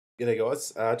G'day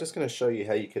guys, just going to show you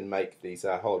how you can make these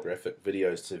holographic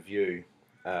videos to view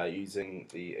using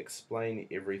the Explain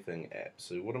Everything app.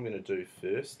 So what I'm going to do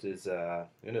first is I'm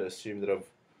going to assume that I've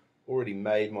already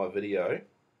made my video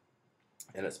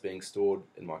and it's being stored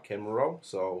in my camera roll.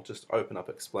 So I'll just open up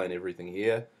Explain Everything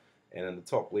here, and in the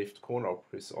top left corner I'll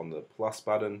press on the plus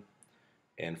button,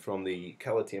 and from the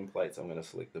color templates I'm going to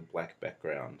select the black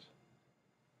background.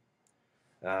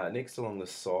 Next, along the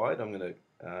side, I'm going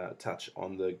to touch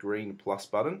on the green plus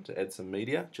button to add some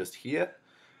media just here,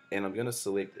 and I'm going to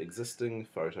select existing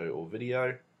photo or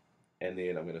video, and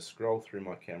then I'm going to scroll through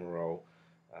my camera roll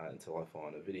until I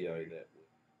find a video that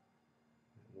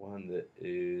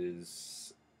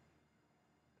is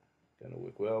going to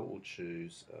work well. We'll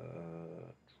choose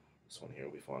this one here,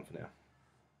 will be fine for now.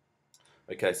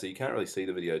 Okay, so you can't really see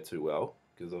the video too well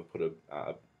because I've put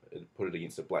it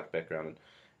against a black background,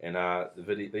 and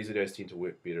these videos tend to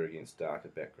work better against darker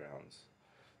backgrounds.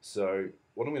 So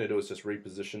what I'm going to do is just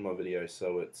reposition my video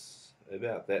so it's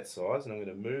about that size, and I'm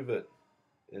going to move it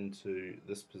into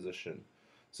this position.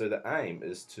 So the aim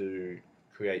is to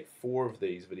create 4 of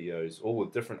these videos, all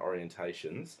with different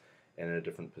orientations and in a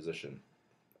different position.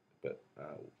 But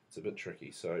it's a bit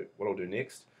tricky. So what I'll do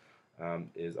next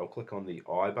is I'll click on the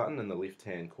I button in the left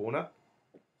hand corner,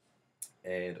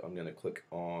 and I'm going to click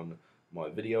on my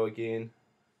video again,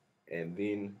 and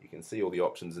then you can see all the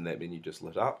options in that menu just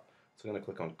lit up. So I'm going to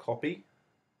click on copy,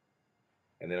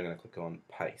 and then I'm going to click on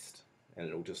paste, and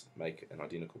it'll just make an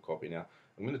identical copy. Now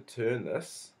I'm going to turn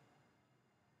this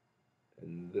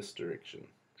in this direction.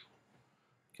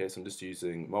 Okay, so I'm just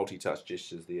using multi-touch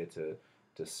gestures there to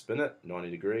spin it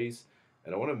 90 degrees,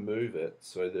 and I want to move it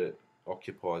so that it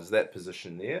occupies that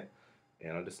position there.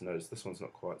 And I just noticed this one's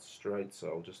not quite straight, so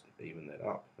I'll just even that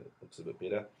up. It looks a bit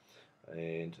better.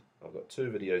 And I've got 2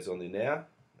 videos on there now,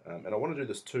 and I want to do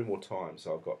this 2 more times.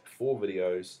 So I've got 4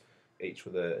 videos, each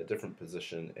with a different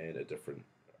position and a different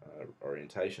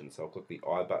orientation. So I'll click the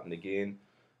I button again,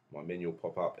 my menu will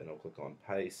pop up, and I'll click on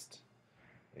paste,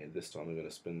 and this time I'm going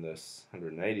to spin this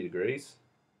 180 degrees,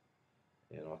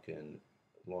 and I can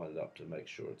line it up to make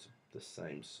sure it's the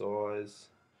same size.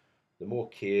 The more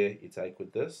care you take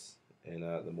with this, and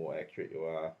the more accurate you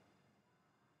are,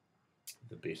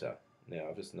 the better. Now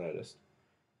I've just noticed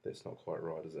that's not quite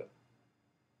right, is it?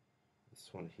 This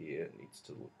one here needs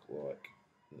to look like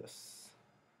this.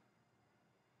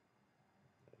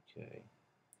 Okay.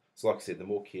 So like I said, the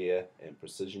more care and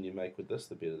precision you make with this,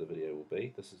 the better the video will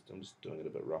be. I'm just doing it a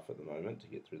bit rough at the moment to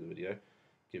get through the video,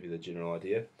 give you the general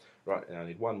idea. Right, now I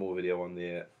need one more video on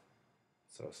there.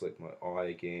 So I'll select my I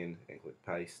again and click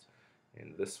paste,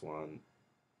 and this one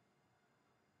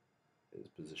is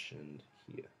positioned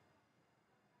here.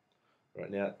 Right,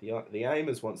 now the aim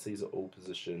is, once these are all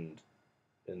positioned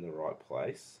in the right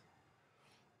place,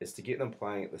 is to get them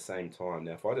playing at the same time.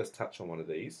 Now if I just touch on one of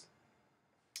these,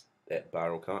 that bar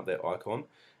will come up, that icon,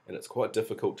 and it's quite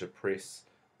difficult to press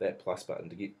that plus button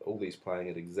to get all these playing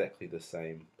at exactly the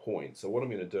same point. So what I'm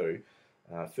going to do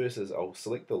first is I'll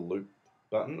select the loop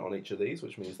button on each of these,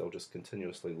 which means they'll just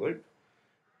continuously loop.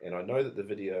 And I know that the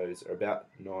videos are about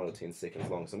 9 or 10 seconds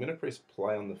long, so I'm going to press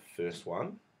play on the first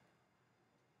one,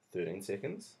 13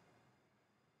 seconds.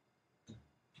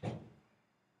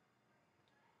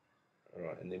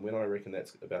 Alright, and then when I reckon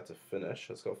that's about to finish,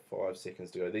 it's got 5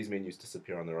 seconds to go. These menus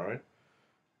disappear on their own.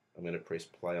 I'm going to press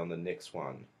play on the next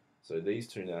one. So these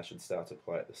 2 now should start to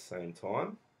play at the same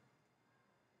time.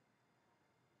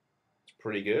 It's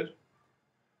pretty good.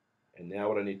 And now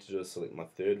what I need to do is select my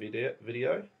third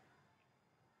video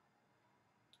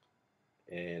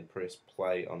and press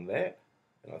play on that.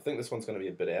 And I think this one's going to be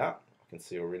a bit out. I can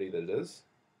see already that it is.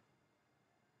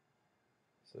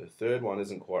 So the third one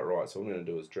isn't quite right, so what I'm going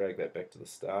to do is drag that back to the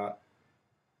start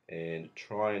and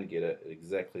try and get it at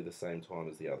exactly the same time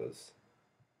as the others.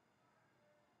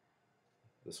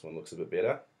 This one looks a bit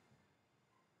better.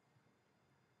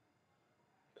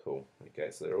 Cool.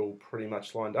 Okay, so they're all pretty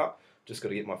much lined up. Just got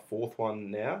to get my 4th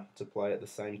one now to play at the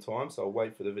same time, so I'll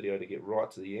wait for the video to get right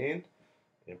to the end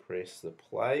and press the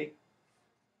play.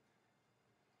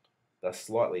 They're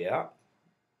slightly out.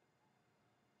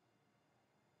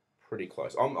 Pretty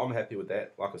close. I'm happy with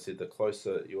that. Like I said, the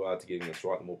closer you are to getting this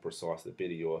right, the more precise, the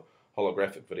better your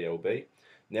holographic video will be.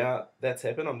 Now that's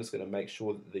happened, I'm just going to make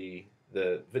sure that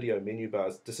the video menu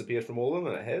bar's disappeared from all of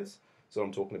them, and it has. So what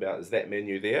I'm talking about is that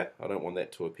menu there. I don't want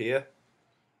that to appear.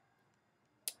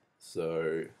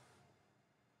 So,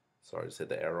 sorry, I just had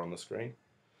the arrow on the screen.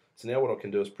 So now what I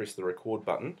can do is press the record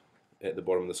button at the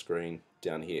bottom of the screen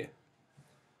down here.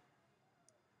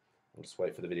 I'll just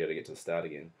wait for the video to get to the start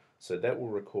again. So that will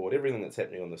record everything that's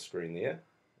happening on the screen there.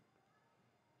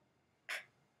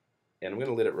 and I'm going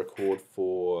to let it record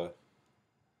for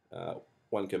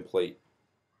one complete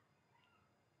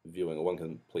viewing, or one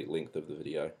complete length of the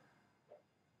video.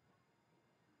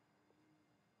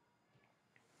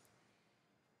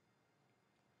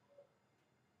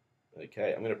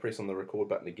 Okay, I'm going to press on the record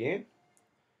button again,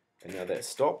 and now that's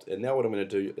stopped. And now what I'm going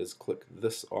to do is click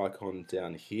this icon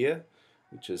down here,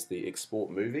 which is the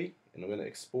export movie, and I'm going to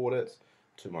export it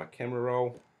to my camera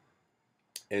roll.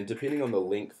 And depending on the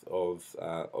length of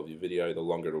your video, the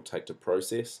longer it'll take to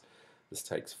process. This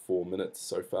takes 4 minutes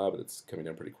so far, but it's coming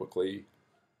down pretty quickly.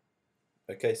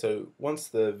 Okay, so once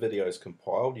the video is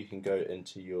compiled, you can go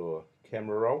into your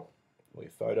camera roll or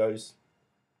your photos,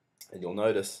 and you'll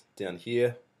notice down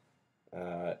here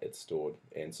it's stored.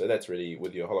 And so that's ready.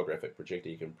 With your holographic projector,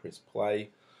 you can press play.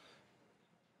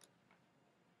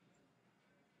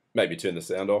 Maybe turn the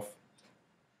sound off.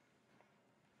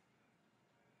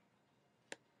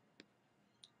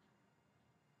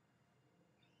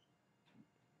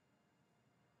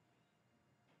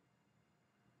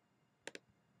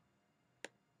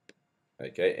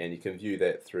 Okay, and you can view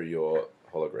that through your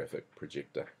holographic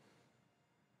projector.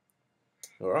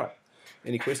 All right.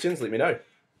 Any questions? Let me know.